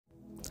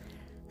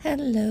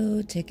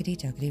Hello, tickety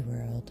tockety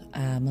world.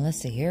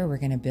 Melissa here. We're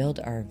going to build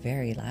our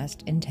very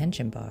last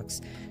intention box.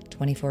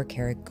 24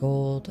 karat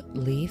gold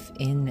leaf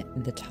in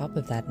the top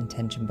of that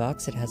intention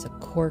box. It has a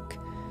cork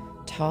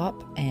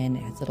top and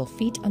it has little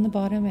feet on the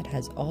bottom. It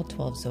has all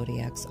 12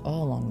 zodiacs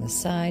all along the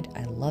side.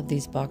 I love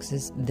these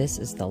boxes. This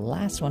is the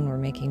last one we're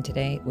making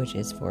today, which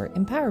is for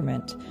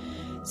empowerment.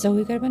 So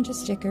we've got a bunch of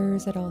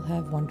stickers that all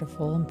have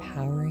wonderful,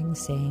 empowering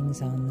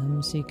sayings on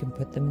them, so you can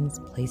put them in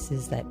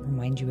places that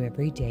remind you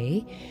every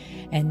day.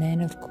 And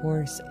then, of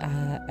course,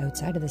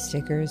 outside of the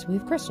stickers, we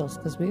have crystals,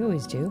 because we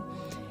always do.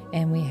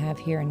 And we have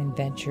here an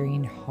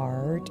aventurine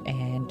heart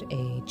and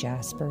a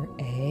jasper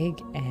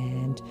egg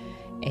and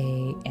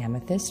a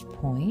amethyst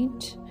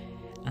point.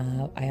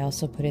 I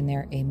also put in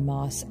there a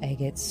moss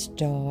agate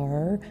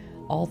star,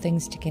 all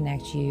things to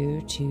connect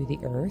you to the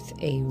earth,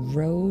 a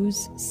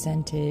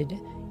rose-scented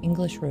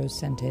English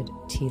rose-scented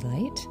tea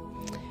light,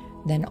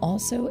 then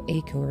also a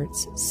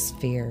quartz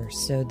sphere.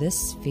 So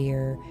this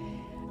sphere,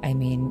 I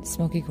mean,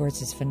 smoky quartz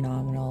is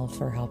phenomenal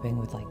for helping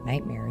with like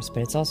nightmares,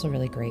 but it's also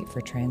really great for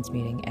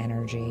transmuting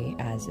energy,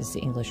 as is the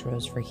English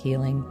rose for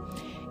healing.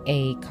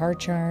 A car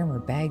charm or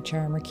bag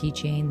charm or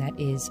keychain that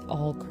is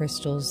all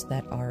crystals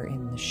that are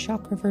in the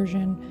chakra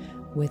version,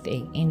 with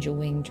a angel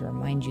wing to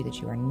remind you that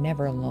you are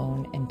never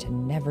alone and to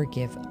never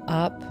give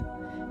up,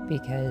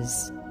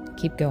 because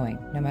keep going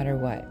no matter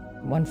what.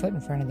 One foot in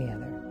front of the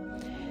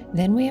other.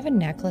 Then we have a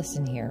necklace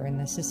in here, and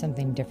this is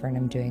something different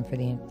I'm doing for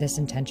this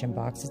intention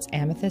box. It's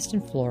amethyst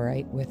and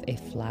fluorite with a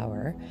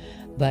flower,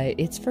 but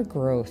it's for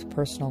growth,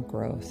 personal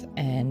growth,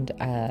 and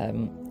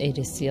it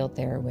is sealed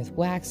there with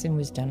wax and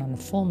was done on a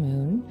full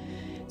moon.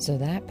 So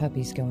that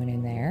puppy's going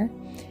in there.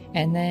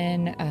 And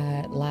then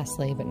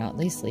lastly but not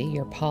leastly,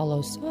 your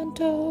Palo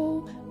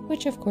Santo,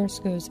 which of course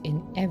goes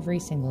in every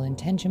single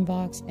intention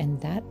box.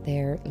 And that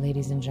there,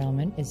 ladies and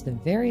gentlemen, is the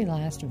very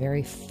last,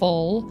 very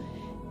full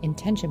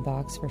intention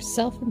box for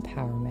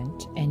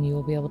self-empowerment. And you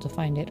will be able to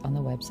find it on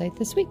the website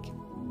this week.